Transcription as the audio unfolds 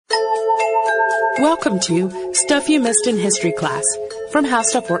Welcome to Stuff You Missed in History Class from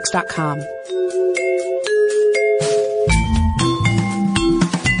HowStuffWorks.com.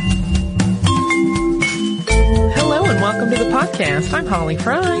 Hello and welcome to the podcast. I'm Holly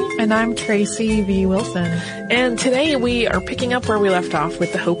Fry. And I'm Tracy V. Wilson. And today we are picking up where we left off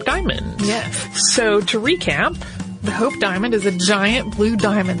with the Hope Diamond. Yes. So to recap, The Hope Diamond is a giant blue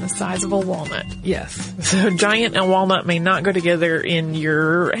diamond the size of a walnut. yes. So giant and walnut may not go together in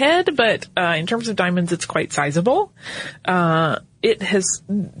your head, but in terms of diamonds, it's quite sizable. It has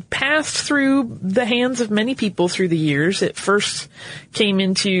passed through the hands of many people through the years. It first came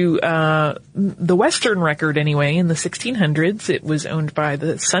into the Western record anyway in the 1600s. It was owned by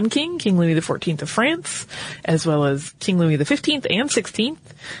the Sun King, King Louis XIV of France, as well as King Louis XV and XVI.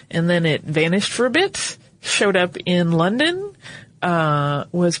 And then it vanished for a bit, showed up in London,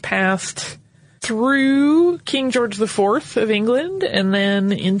 was passed through King George IV of England and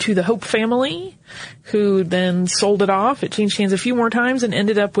then into the Hope family, who then sold it off. It changed hands a few more times and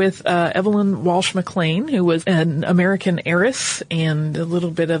ended up with Evelyn Walsh McLean, who was an American heiress and a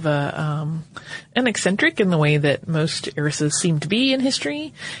little bit of an eccentric in the way that most heiresses seem to be in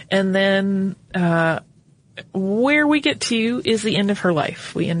history. And then where we get to is the end of her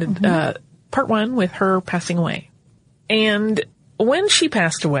life. We ended part one with her passing away. And when she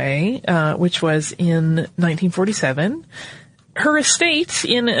passed away, which was in 1947, her estate,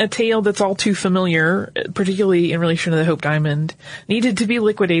 in a tale that's all too familiar, particularly in relation to the Hope Diamond, needed to be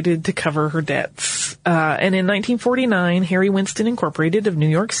liquidated to cover her debts. And in 1949, Harry Winston Incorporated of New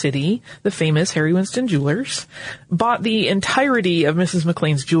York City, the famous Harry Winston Jewelers, bought the entirety of Mrs.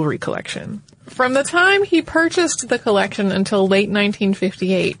 McLean's jewelry collection. From the time he purchased the collection until late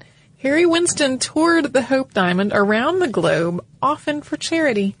 1958, Harry Winston toured the Hope Diamond around the globe, often for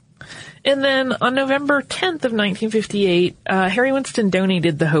charity. And then on November 10th of 1958, Harry Winston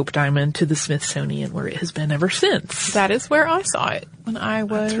donated the Hope Diamond to the Smithsonian, where it has been ever since. That is where I saw it when I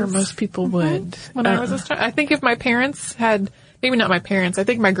was... That's where most people would. When I was a child. I think if my parents had... Maybe not my parents. I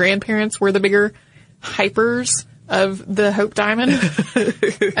think my grandparents were the bigger hypers of the Hope Diamond.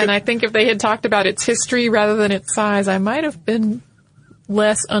 And I think if they had talked about its history rather than its size, I might have been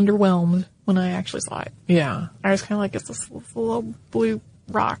less underwhelmed when I actually saw it. Yeah. I was kind of like, it's this little blue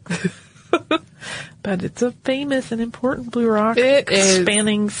rock. But it's a famous and important blue rock. It is.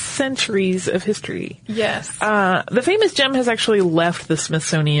 Spanning centuries of history. Yes. The famous gem has actually left the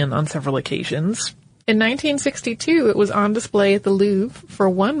Smithsonian on several occasions. In 1962, it was on display at the Louvre for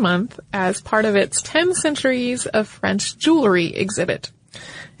 1 month as part of its 10 Centuries of French Jewelry exhibit.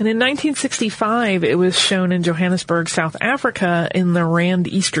 And in 1965, it was shown in Johannesburg, South Africa in the Rand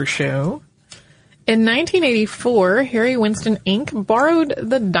Easter Show. In 1984, Harry Winston Inc. borrowed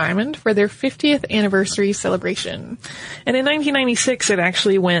the diamond for their 50th anniversary celebration. And in 1996, it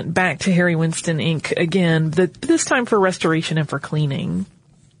actually went back to Harry Winston Inc. again, this time for restoration and for cleaning.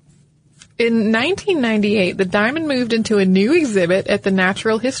 In 1998, the diamond moved into a new exhibit at the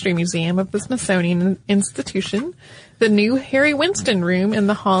Natural History Museum of the Smithsonian Institution, the new Harry Winston Room in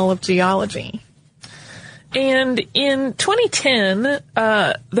the Hall of Geology. And in 2010,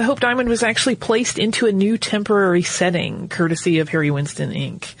 the Hope Diamond was actually placed into a new temporary setting, courtesy of Harry Winston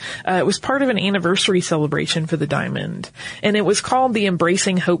Inc. It was part of an anniversary celebration for the diamond, and it was called the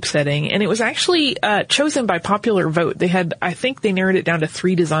Embracing Hope setting, and it was actually chosen by popular vote. I think they narrowed it down to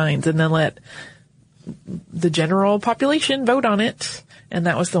 3 designs and then let the general population vote on it, and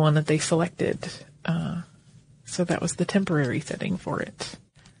that was the one that they selected. So that was the temporary setting for it.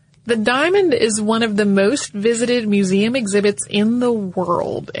 The diamond is one of the most visited museum exhibits in the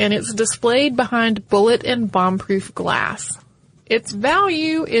world, and it's displayed behind bullet and bomb-proof glass. Its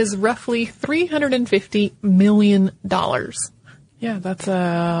value is roughly $350 million. Yeah, that's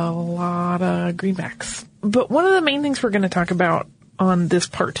a lot of greenbacks. But one of the main things we're going to talk about on this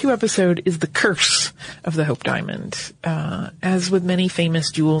Part 2 episode is the curse of the Hope Diamond. As with many famous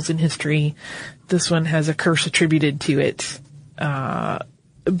jewels in history, this one has a curse attributed to it.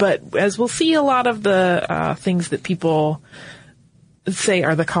 But as we'll see, a lot of the things that people say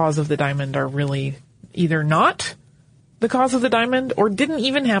are the cause of the diamond are really either not the cause of the diamond or didn't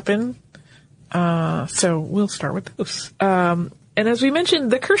even happen. So we'll start with those. And as we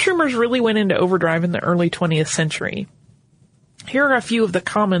mentioned, the curse rumors really went into overdrive in the early 20th century. Here are a few of the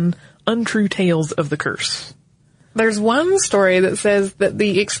common untrue tales of the curse. There's one story that says that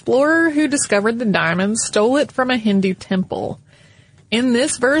the explorer who discovered the diamond stole it from a Hindu temple. In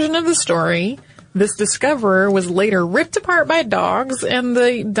this version of the story, this discoverer was later ripped apart by dogs, and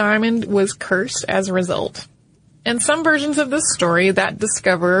the diamond was cursed as a result. In some versions of this story, that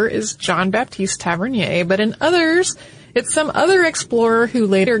discoverer is John Baptiste Tavernier, but in others, It's some other explorer who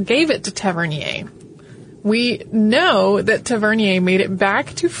later gave it to Tavernier. We know that Tavernier made it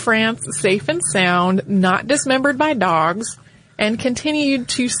back to France safe and sound, not dismembered by dogs, and continued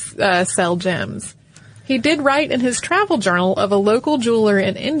to sell gems. He did write in his travel journal of a local jeweler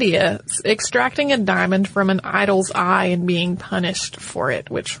in India extracting a diamond from an idol's eye and being punished for it,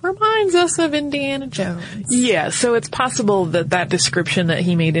 which reminds us of Indiana Jones. Yeah, so it's possible that description that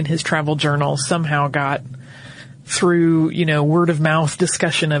he made in his travel journal somehow got through, word of mouth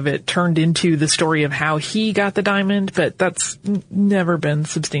discussion of it turned into the story of how he got the diamond, but that's never been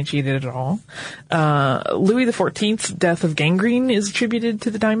substantiated at all. Louis XIV's death of gangrene is attributed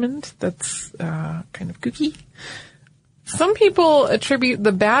to the diamond. That's kind of kooky. Some people attribute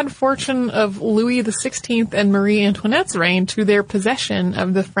the bad fortune of Louis XVI and Marie Antoinette's reign to their possession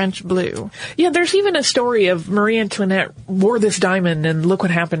of the French blue. Yeah, there's even a story of Marie Antoinette wore this diamond and look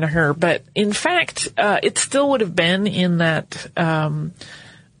what happened to her. But in fact, it still would have been in that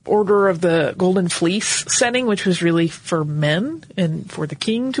Order of the Golden Fleece setting, which was really for men and for the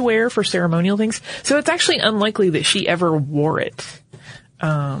king to wear for ceremonial things. So it's actually unlikely that she ever wore it.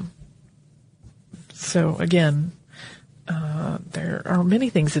 So again, there are many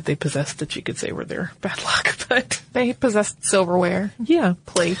things that they possessed that you could say were their bad luck, but they possessed silverware,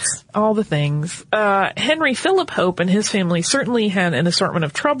 plates, all the things. Henry Philip Hope and his family certainly had an assortment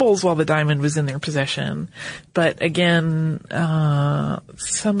of troubles while the diamond was in their possession. But again,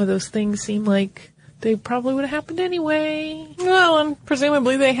 some of those things seem like they probably would have happened anyway. Well, and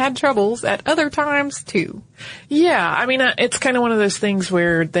presumably they had troubles at other times too. Yeah, I mean, it's kind of one of those things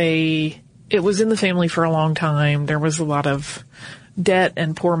where it was in the family for a long time. There was a lot of debt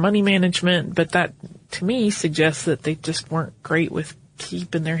and poor money management, but that, to me, suggests that they just weren't great with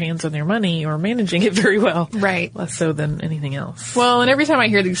keeping their hands on their money or managing it very well. Right. Less so than anything else. Well, and every time I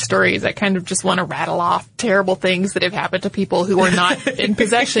hear these stories, I kind of just want to rattle off terrible things that have happened to people who are not in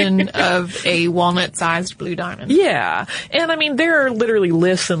possession of a walnut-sized blue diamond. Yeah. And I mean, there are literally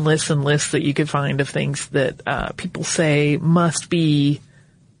lists and lists and lists that you could find of things that people say must be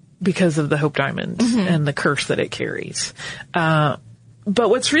because of the Hope Diamond and the curse that it carries. But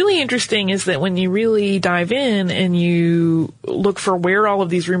what's really interesting is that when you really dive in and you look for where all of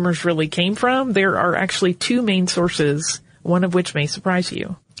these rumors really came from, there are actually two main sources, one of which may surprise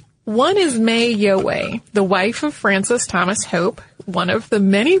you. One is May Yoway, the wife of Francis Thomas Hope, one of the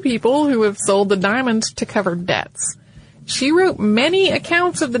many people who have sold the diamond to cover debts. She wrote many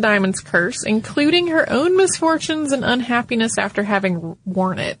accounts of the diamond's curse, including her own misfortunes and unhappiness after having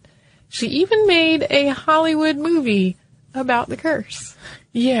worn it. She even made a Hollywood movie about the curse.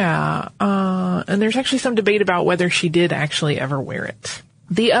 Yeah, and there's actually some debate about whether she did actually ever wear it.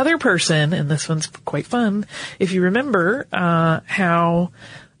 The other person, and this one's quite fun, if you remember how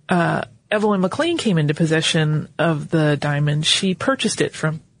Evelyn McLean came into possession of the diamond, she purchased it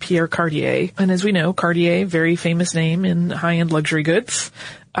from Pierre Cartier. And as we know, Cartier, very famous name in high-end luxury goods.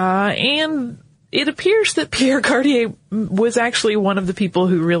 And it appears that Pierre Cartier was actually one of the people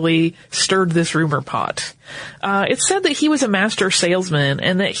who really stirred this rumor pot. It's said that he was a master salesman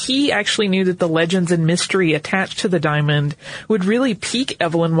and that he actually knew that the legends and mystery attached to the diamond would really pique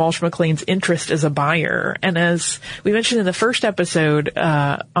Evelyn Walsh McLean's interest as a buyer. And as we mentioned in the first episode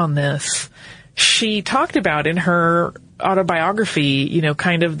on this, she talked about in her autobiography,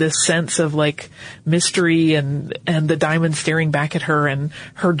 kind of this sense of like mystery and the diamond staring back at her and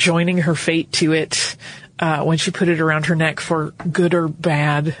her joining her fate to it, when she put it around her neck for good or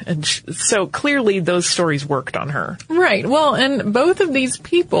bad. And so clearly those stories worked on her. Right. Well, and both of these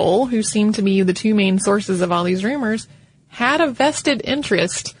people who seem to be the two main sources of all these rumors had a vested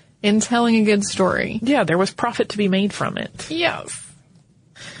interest in telling a good story. Yeah, there was profit to be made from it. Yes.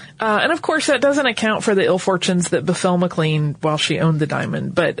 And of course that doesn't account for the ill fortunes that befell McLean while she owned the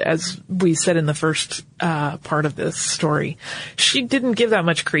diamond. But as we said in the first part of this story, she didn't give that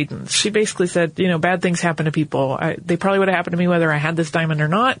much credence. She basically said, bad things happen to people. They probably would have happened to me whether I had this diamond or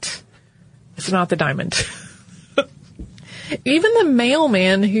not. It's not the diamond. Even the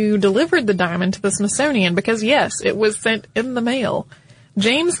mailman who delivered the diamond to the Smithsonian, because yes, it was sent in the mail,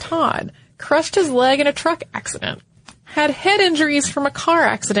 James Todd, crushed his leg in a truck accident, had head injuries from a car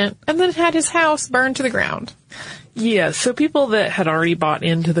accident, and then had his house burned to the ground. Yeah, so people that had already bought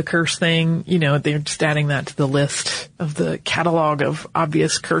into the curse thing, they're just adding that to the list of the catalog of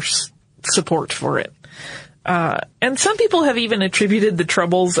obvious curse support for it. And some people have even attributed the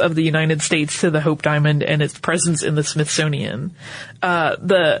troubles of the United States to the Hope Diamond and its presence in the Smithsonian.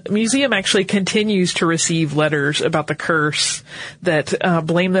 The museum actually continues to receive letters about the curse that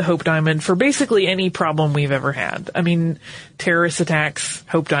blame the Hope Diamond for basically any problem we've ever had. I mean, terrorist attacks,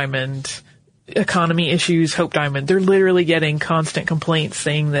 Hope Diamond, economy issues, Hope Diamond. They're literally getting constant complaints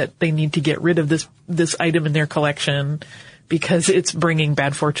saying that they need to get rid of this item in their collection because it's bringing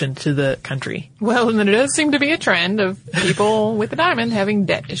bad fortune to the country. Well, and there does seem to be a trend of people with the diamond having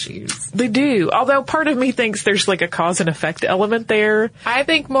debt issues. They do. Although part of me thinks there's like a cause and effect element there. I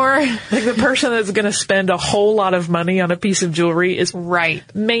think more Like the person that's going to spend a whole lot of money on a piece of jewelry is right.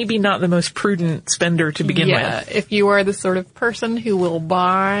 maybe not the most prudent spender to begin with. If you are the sort of person who will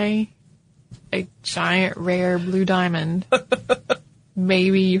buy a giant rare blue diamond,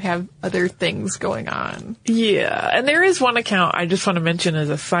 maybe you have other things going on. Yeah. And there is one account I just want to mention as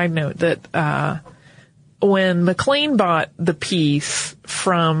a side note that, when McLean bought the piece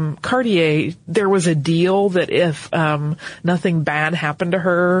from Cartier, there was a deal that if, nothing bad happened to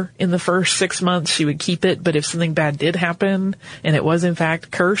her in the first 6 months, she would keep it. But if something bad did happen and it was in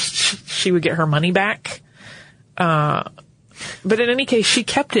fact cursed, she would get her money back. But in any case, she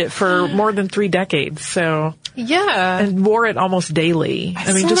kept it for more than 3 decades. So. Yeah. And wore it almost daily.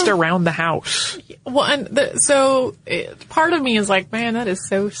 I mean, just around the house. Well, and part of me is like, man, that is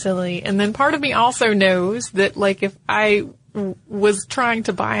so silly. And then part of me also knows that, like, if I was trying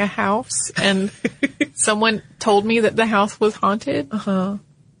to buy a house and someone told me that the house was haunted, I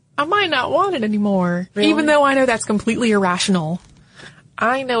might not want it anymore. Really? Even though I know that's completely irrational.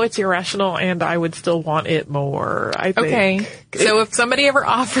 I know it's irrational, and I would still want it more, I think. Okay. So if somebody ever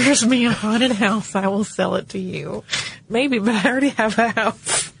offers me a haunted house, I will sell it to you. Maybe, but I already have a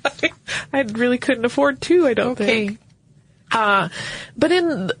house. I really couldn't afford 2, I don't think. But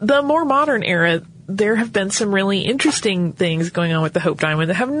in the more modern era, there have been some really interesting things going on with the Hope Diamond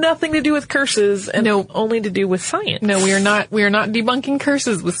that have nothing to do with curses and only to do with science. No, we are not debunking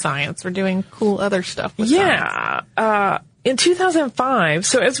curses with science. We're doing cool other stuff with science. In 2005,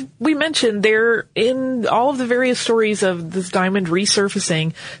 so as we mentioned, there, in all of the various stories of this diamond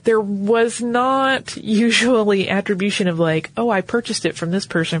resurfacing, there was not usually attribution of like, oh, I purchased it from this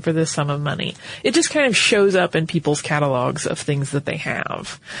person for this sum of money. It just kind of shows up in people's catalogs of things that they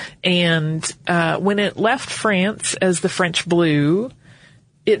have. And, when it left France as the French blue,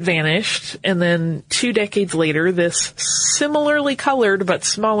 it vanished, and then 2 decades later, this similarly colored but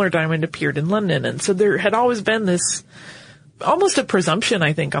smaller diamond appeared in London. And so there had always been this almost a presumption,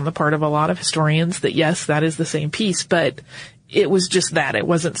 I think, on the part of a lot of historians that yes, that is the same piece, but it was just that. It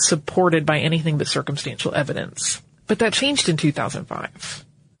wasn't supported by anything but circumstantial evidence. But that changed in 2005.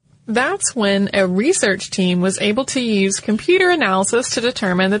 That's when a research team was able to use computer analysis to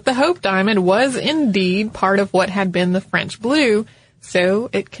determine that the Hope Diamond was indeed part of what had been the French blue,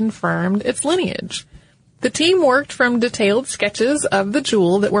 so it confirmed its lineage. The team worked from detailed sketches of the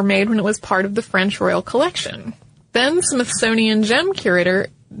jewel that were made when it was part of the French royal collection. Then Smithsonian gem curator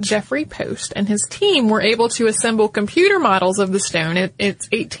Geoffrey Post and his team were able to assemble computer models of the stone at its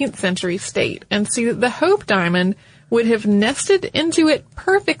 18th century state and see that the Hope Diamond would have nested into it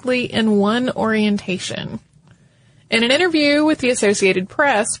perfectly in one orientation. In an interview with the Associated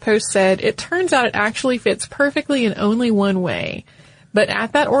Press, Post said, "It turns out it actually fits perfectly in only one way. But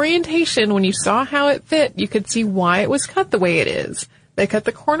at that orientation, when you saw how it fit, you could see why it was cut the way it is. They cut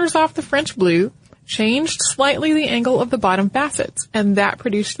the corners off the French blue, changed slightly the angle of the bottom facets, and that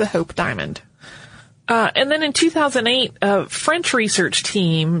produced the Hope Diamond." And then in 2008, a French research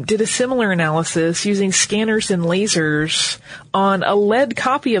team did a similar analysis using scanners and lasers on a lead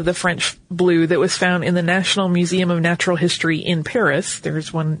copy of the French blue that was found in the National Museum of Natural History in Paris.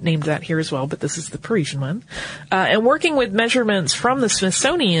 There's one named that here as well, but this is the Parisian one. And working with measurements from the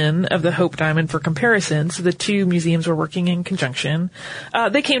Smithsonian of the Hope Diamond for comparison, so the two museums were working in conjunction,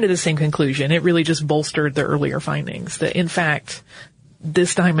 they came to the same conclusion. It really just bolstered the earlier findings that, in fact,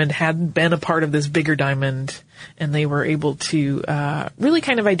 this diamond had been a part of this bigger diamond, and they were able to really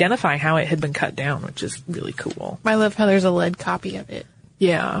kind of identify how it had been cut down, which is really cool. I love how there's a lead copy of it.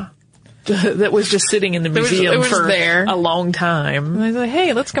 Yeah. That was just sitting in the museum for a long time. And I was like,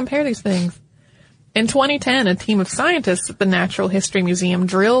 hey, let's compare these things. In 2010, a team of scientists at the Natural History Museum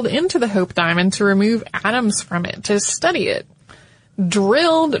drilled into the Hope Diamond to remove atoms from it to study it.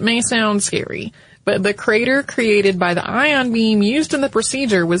 Drilled may sound scary, but the crater created by the ion beam used in the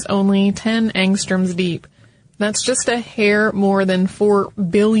procedure was only 10 angstroms deep. That's just a hair more than 4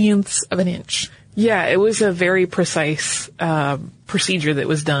 billionths of an inch. Yeah, it was a very precise procedure that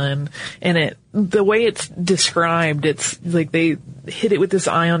was done, and the way it's described, it's like they hit it with this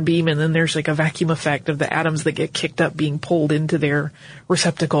ion beam, and then there's like a vacuum effect of the atoms that get kicked up being pulled into their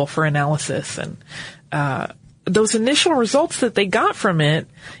receptacle for analysis, and those initial results that they got from it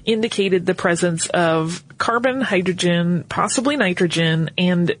indicated the presence of carbon, hydrogen, possibly nitrogen,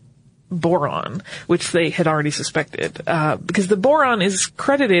 and boron, which they had already suspected, because the boron is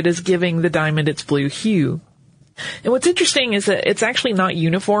credited as giving the diamond its blue hue. And what's interesting is that it's actually not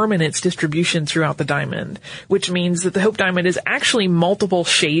uniform in its distribution throughout the diamond, which means that the Hope Diamond is actually multiple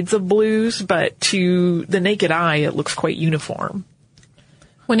shades of blues, but to the naked eye, it looks quite uniform.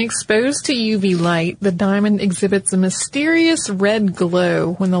 When exposed to UV light, the diamond exhibits a mysterious red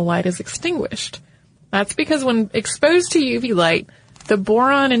glow when the light is extinguished. That's because when exposed to UV light, the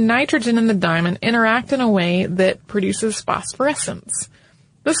boron and nitrogen in the diamond interact in a way that produces phosphorescence.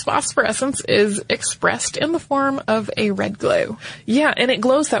 This phosphorescence is expressed in the form of a red glow. Yeah, and it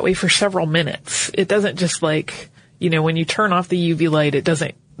glows that way for several minutes. It doesn't just when you turn off the UV light, it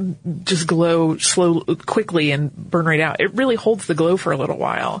doesn't just glow quickly and burn right out. It really holds the glow for a little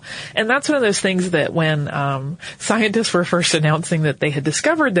while. And that's one of those things that when scientists were first announcing that they had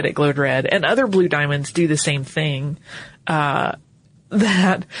discovered that it glowed red, and other blue diamonds do the same thing,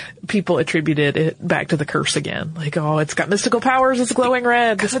 that people attributed it back to the curse again. Like, oh, it's got mystical powers, it's glowing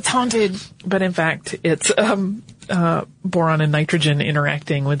red. Because it's haunted. But in fact, it's boron and nitrogen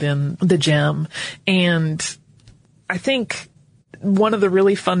interacting within the gem. And I think one of the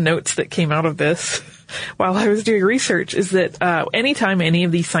really fun notes that came out of this while I was doing research is that anytime any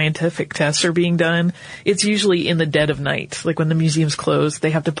of these scientific tests are being done, it's usually in the dead of night. Like when the museum's closed,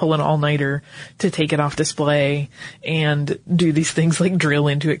 they have to pull an all-nighter to take it off display and do these things like drill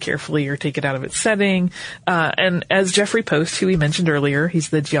into it carefully or take it out of its setting. And as Jeffrey Post, who we mentioned earlier, he's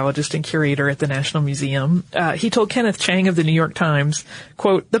the geologist and curator at the National Museum, he told Kenneth Chang of the New York Times,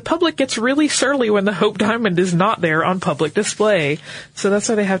 quote, "The public gets really surly when the Hope Diamond is not there on public display." So that's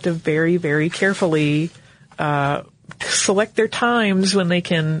why they have to very, very carefully select their times when they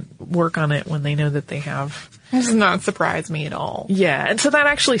can work on it when they know that they have. This does not surprise me at all. Yeah, and so that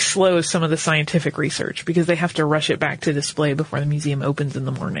actually slows some of the scientific research because they have to rush it back to display before the museum opens in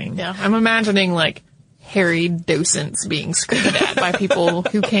the morning. Yeah, I'm imagining harried docents being screamed at by people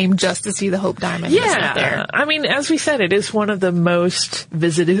who came just to see the Hope Diamond. Yeah, there. I mean, as we said, it is one of the most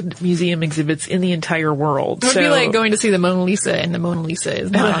visited museum exhibits in the entire world. It would be like going to see the Mona Lisa, and the Mona Lisa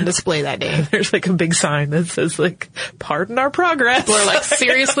is not on display that day. There's a big sign that says "Pardon our progress." People are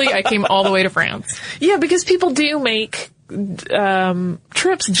seriously, I came all the way to France. Yeah, because people do make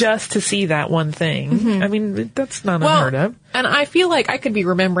trips just to see that one thing. Mm-hmm. I mean, that's not unheard of. And I feel like I could be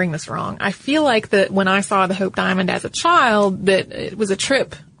remembering this wrong. I feel like that when I saw the Hope Diamond as a child, that it was a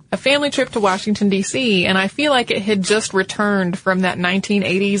family trip to Washington, D.C., and I feel like it had just returned from that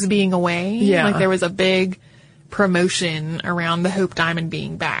 1980s being away. Yeah. Like there was a big promotion around the Hope Diamond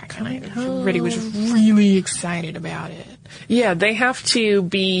being back. And everybody was really excited about it. Yeah, they have to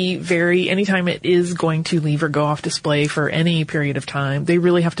be anytime it is going to leave or go off display for any period of time, they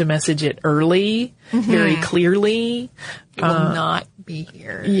really have to message it early, very clearly. It will not be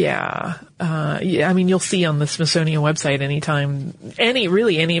here. Yeah. I mean, you'll see on the Smithsonian website anytime any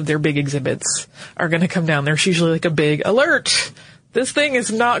of their big exhibits are going to come down. There's usually a big alert. This thing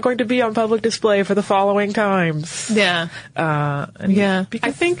is not going to be on public display for the following times. Yeah. Because,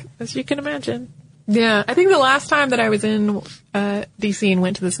 I think, as you can imagine. Yeah. I think the last time that I was in D.C. and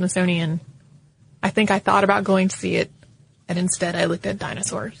went to the Smithsonian, I think I thought about going to see it, and instead I looked at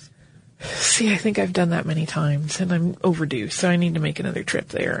dinosaurs. See, I think I've done that many times, and I'm overdue, so I need to make another trip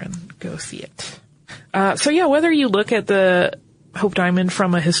there and go see it. Whether you look at the Hope Diamond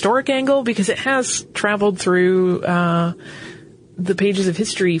from a historic angle, because it has traveled through the pages of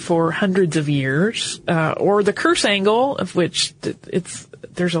history for hundreds of years, or the curse angle, of which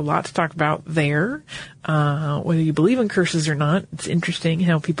there's a lot to talk about there. Whether you believe in curses or not, it's interesting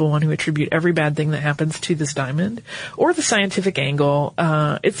how people want to attribute every bad thing that happens to this diamond. Or the scientific angle,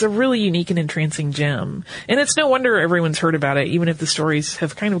 it's a really unique and entrancing gem. And it's no wonder everyone's heard about it, even if the stories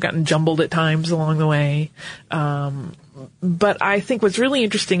have kind of gotten jumbled at times along the way. But I think what's really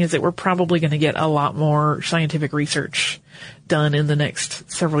interesting is that we're probably going to get a lot more scientific research done in the next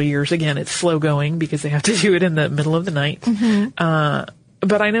several years. Again, it's slow going because they have to do it in the middle of the night. Mm-hmm.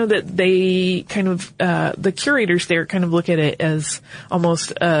 But I know that they the curators there kind of look at it as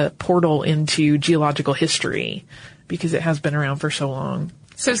almost a portal into geological history because it has been around for so long.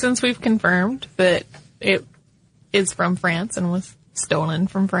 So since we've confirmed that it is from France and was stolen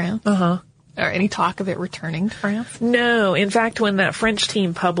from France, or any talk of it returning to France? No. In fact, when that French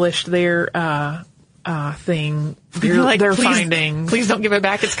team published their thing, their findings. Please don't give it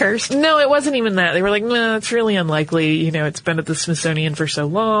back. It's cursed. No, it wasn't even that. They were like, no, it's really unlikely. It's been at the Smithsonian for so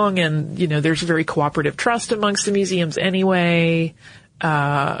long, and there's a very cooperative trust amongst the museums anyway.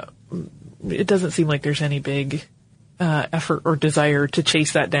 It doesn't seem like there's any big effort or desire to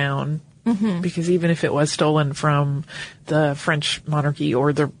chase that down. Because even if it was stolen from the French monarchy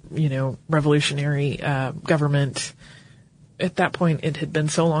or the, revolutionary, government, at that point it had been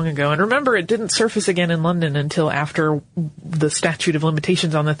so long ago. And remember, it didn't surface again in London until after the statute of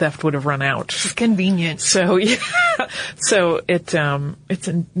limitations on the theft would have run out. It's convenient. So, yeah. So it's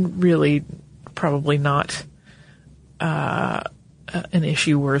really probably not, an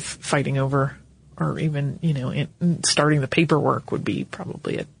issue worth fighting over, or even, starting the paperwork would be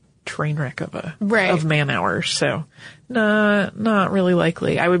probably a train wreck of man hours. So, not really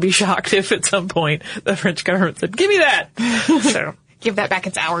likely. I would be shocked if at some point the French government said, "Give me that." So, give that back.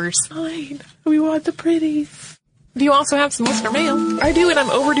 It's ours. Fine. We want the pretties. Do you also have some listener mail? I do, and I'm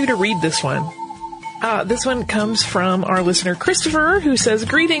overdue to read this one. This one comes from our listener Christopher, who says,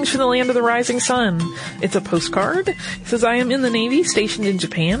 "Greetings from the land of the rising sun." It's a postcard. He says, "I am in the Navy, stationed in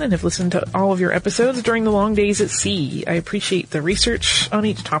Japan, and have listened to all of your episodes during the long days at sea. I appreciate the research on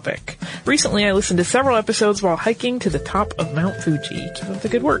each topic. Recently, I listened to several episodes while hiking to the top of Mount Fuji. Keep up the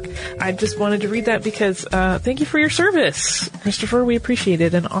good work." I just wanted to read that because, thank you for your service, Christopher. We appreciate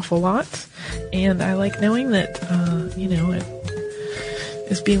it an awful lot. And I like knowing that, it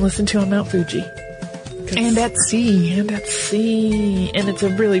is being listened to on Mount Fuji. And at sea. And it's a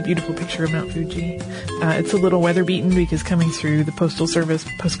really beautiful picture of Mount Fuji. It's a little weather beaten because coming through the Postal Service,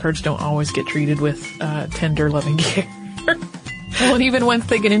 postcards don't always get treated with tender, loving care. Well, and even once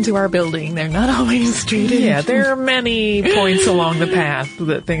they get into our building, they're not always treated. Yeah, there are many points along the path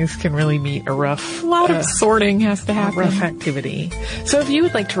that things can really meet a rough... A lot of sorting has to happen. Rough activity. So if you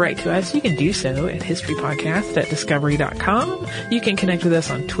would like to write to us, you can do so at historypodcast@discovery.com. You can connect with us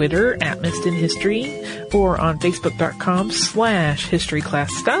on Twitter @MissedInHistory or on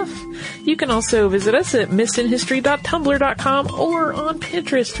Facebook.com/HistoryClassStuff. You can also visit us at missedinhistory.tumblr.com or on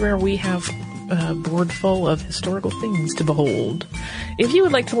Pinterest, where we have a board full of historical things to behold. If you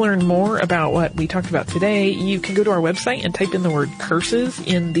would like to learn more about what we talked about today, you can go to our website and type in the word curses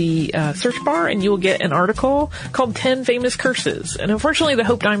in the search bar, and you will get an article called 10 Famous Curses. And unfortunately, the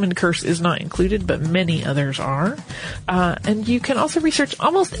Hope Diamond curse is not included, but many others are. And you can also research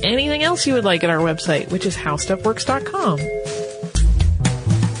almost anything else you would like at our website, which is howstuffworks.com.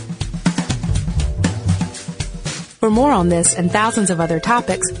 For more on this and thousands of other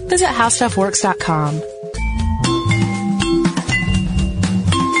topics, visit howstuffworks.com.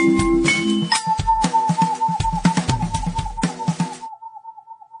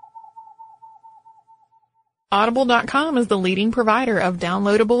 Audible.com is the leading provider of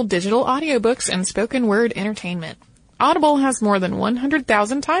downloadable digital audiobooks and spoken word entertainment. Audible has more than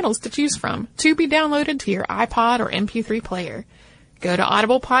 100,000 titles to choose from to be downloaded to your iPod or MP3 player. Go to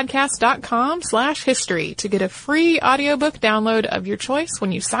audiblepodcast.com/history to get a free audiobook download of your choice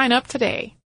when you sign up today.